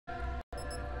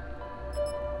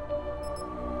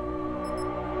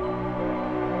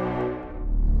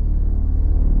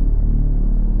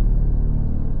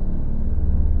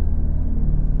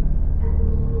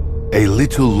A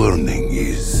little learning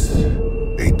is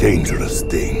a dangerous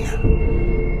thing.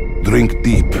 Drink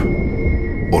deep,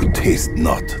 or taste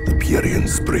not the Pierian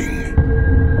spring.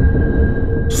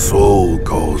 So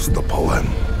goes the poem.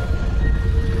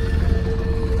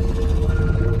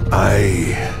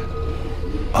 I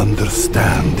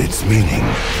understand its meaning.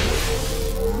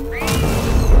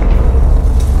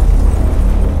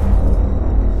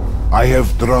 I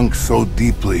have drunk so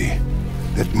deeply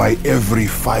that my every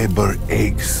fiber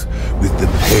aches with the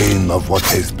pain of what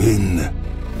has been,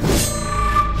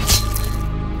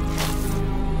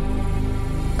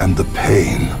 and the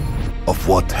pain of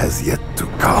what has yet to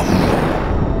come.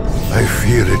 I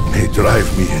fear it may drive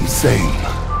me insane.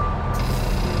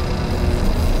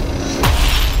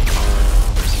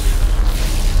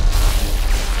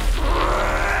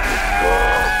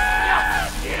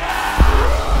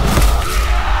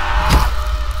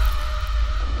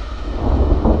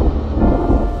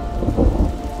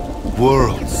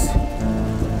 Worlds.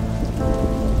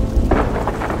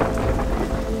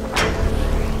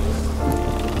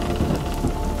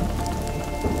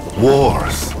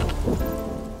 Wars.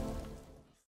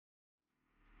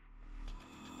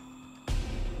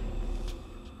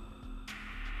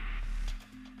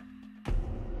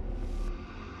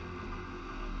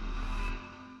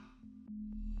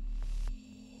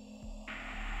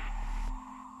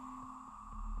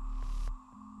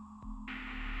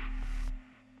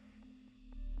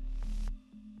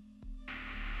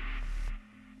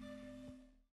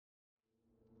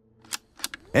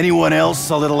 Anyone else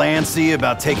a little antsy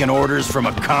about taking orders from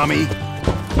a commie?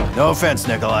 No offense,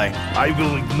 Nikolai. I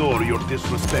will ignore your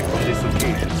disrespect on this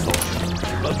occasion,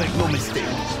 soldier. But make no mistake,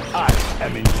 I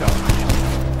am in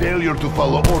charge. Failure to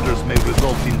follow orders may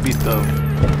result in bit of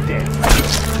death.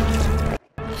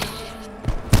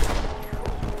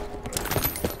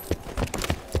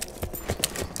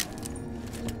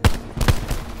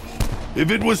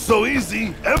 If it was so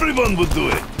easy, everyone would do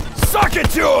it. Suck it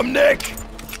to him, Nick!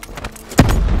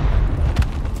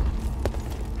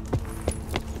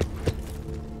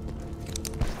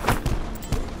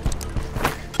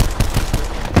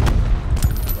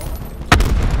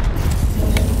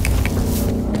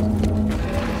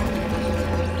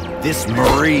 This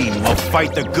Marine will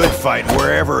fight the good fight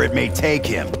wherever it may take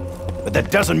him. But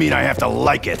that doesn't mean I have to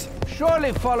like it.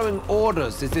 Surely following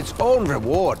orders is its own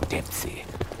reward, Dempsey.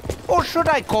 Or should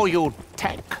I call you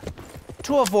Tank?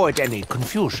 To avoid any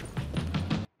confusion.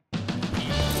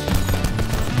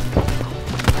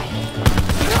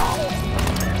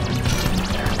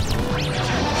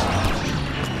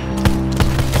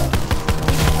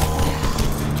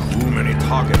 Too many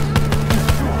targets.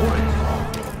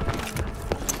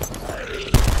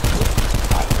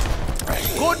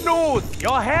 Good news!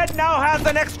 Your head now has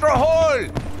an extra hole!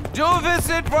 Do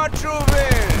visit what you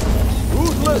will!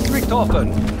 Ruthless,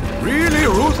 Richthofen! Really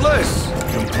ruthless!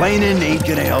 Complaining ain't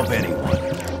gonna help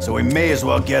anyone, so we may as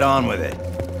well get on with it.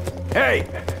 Hey!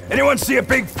 Anyone see a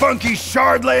big funky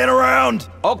shard laying around?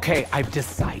 Okay, I've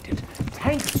decided.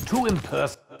 Tank's too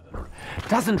impersonal.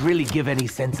 Doesn't really give any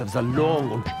sense of the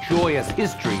long and joyous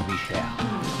history we share.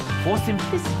 For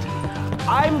simplicity,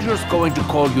 I'm just going to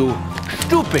call you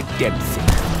Stupid Dempsey.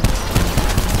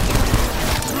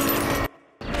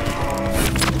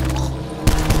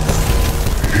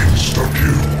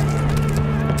 Insta-kill.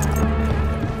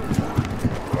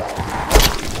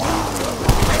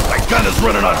 My gun is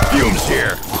running on fumes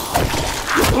here.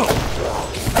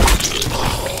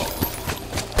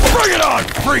 Bring it on,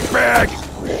 freak bag!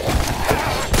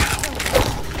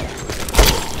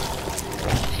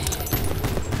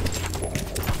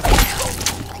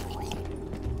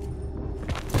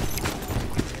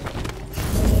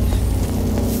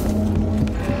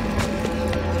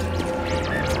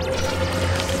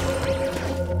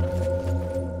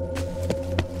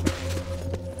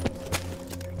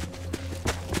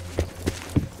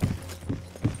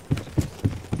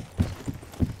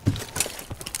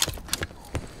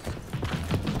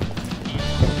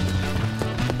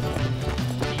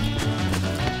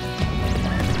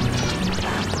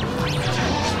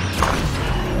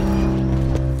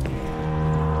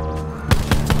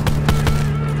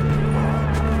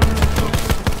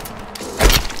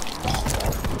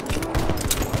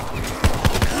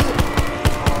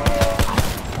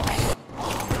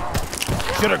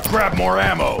 Should've grabbed more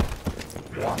ammo.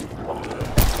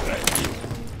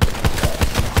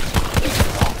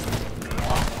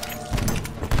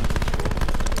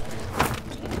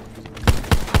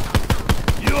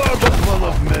 You are but one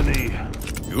of many.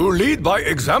 You lead by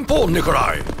example,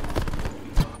 Nikolai.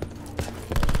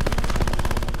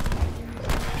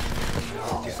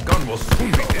 This gun will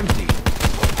soon be empty.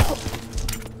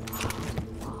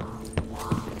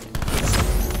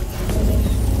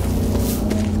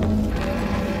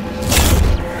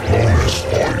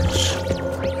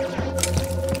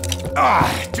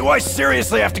 I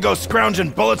seriously have to go scrounging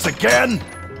bullets again?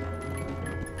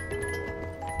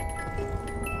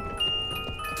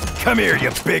 Come here,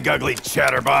 you big ugly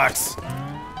chatterbox.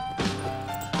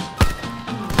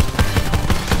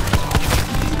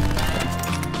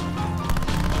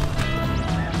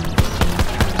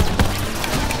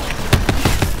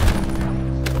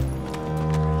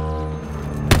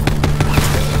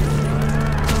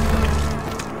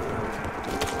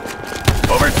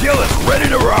 Overkill is ready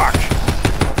to rock!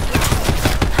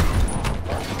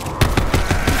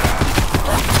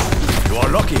 You are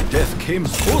lucky death came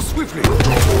so swiftly.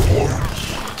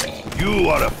 You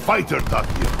are a fighter,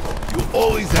 Takio. You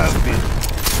always have been.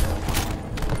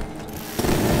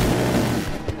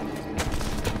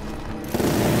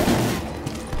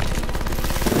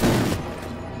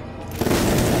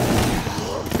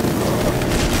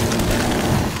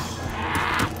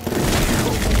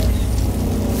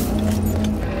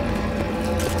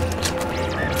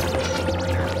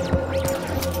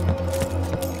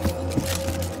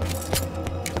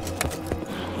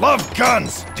 Love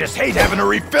guns! Just hate having to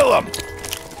refill them!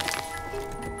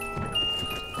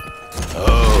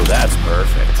 Oh, that's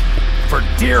perfect. For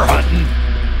deer hunting.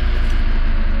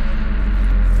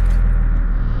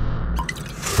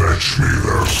 Fetch me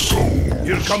their souls.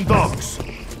 Here come dogs.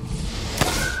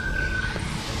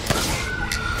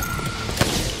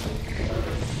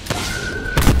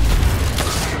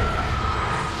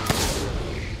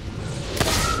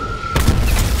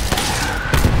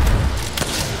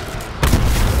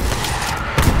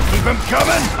 Keep them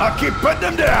coming, I'll keep putting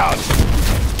them down!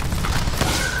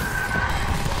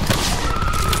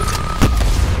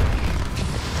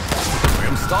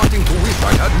 I'm starting to wish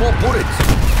I had more bullets.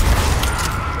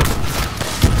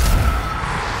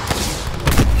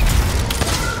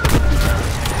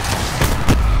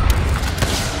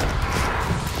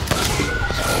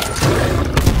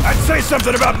 I'd say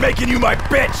something about making you my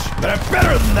bitch, but I'm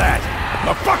better than that! I'm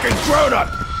a fucking grown-up!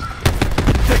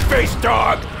 Thick-faced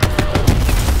dog!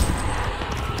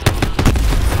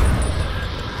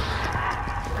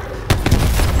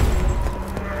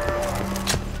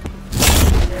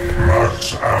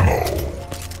 Max ammo.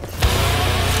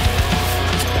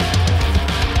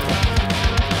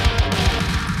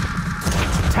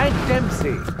 Tank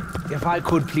Dempsey, if I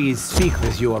could please speak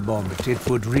with you a moment, it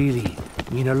would really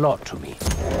mean a lot to me.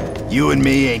 You and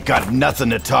me ain't got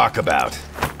nothing to talk about.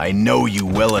 I know you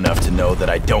well enough to know that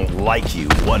I don't like you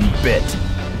one bit.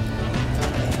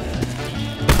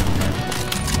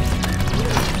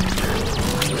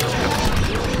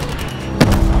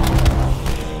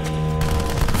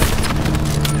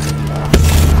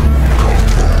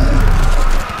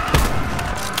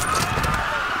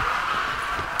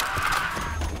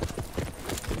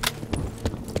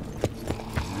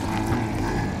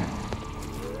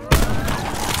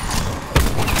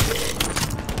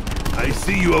 I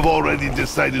see you have already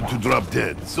decided to drop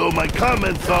dead, so my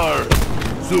comments are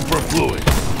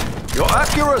superfluous. Your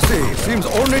accuracy seems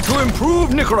only to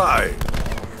improve, Nikolai.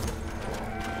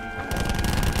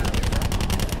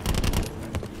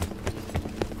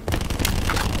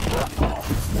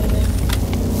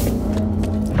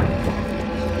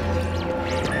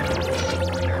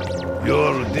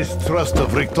 Your distrust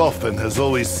of Richtofen has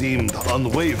always seemed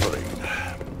unwavering.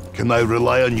 Can I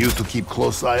rely on you to keep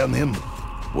close eye on him?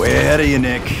 Way ahead of you,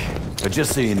 Nick. But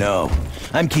just so you know,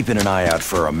 I'm keeping an eye out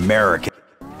for American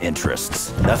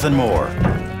interests. Nothing more.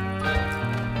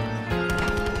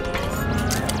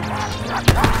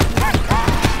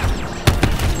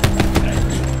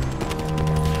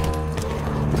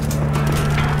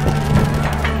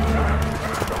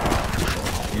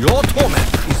 Your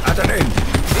torment is at an end.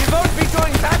 We won't be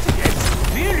doing that again,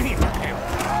 will he?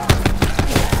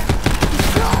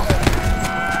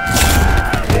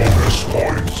 Bonus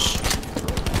points.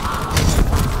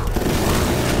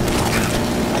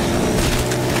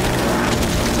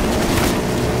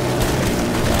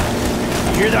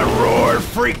 Hear that roar,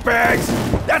 freak bags?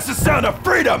 That's the sound of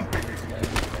freedom!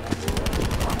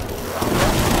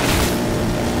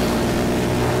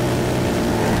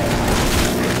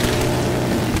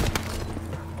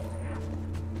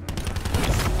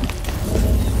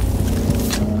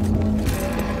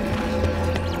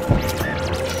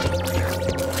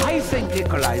 I think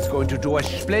Nikolai's going to do a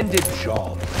splendid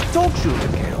job. Don't you,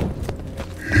 Mikhail?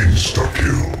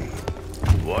 Insta-kill.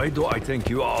 Why do I think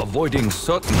you are avoiding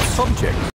certain subjects?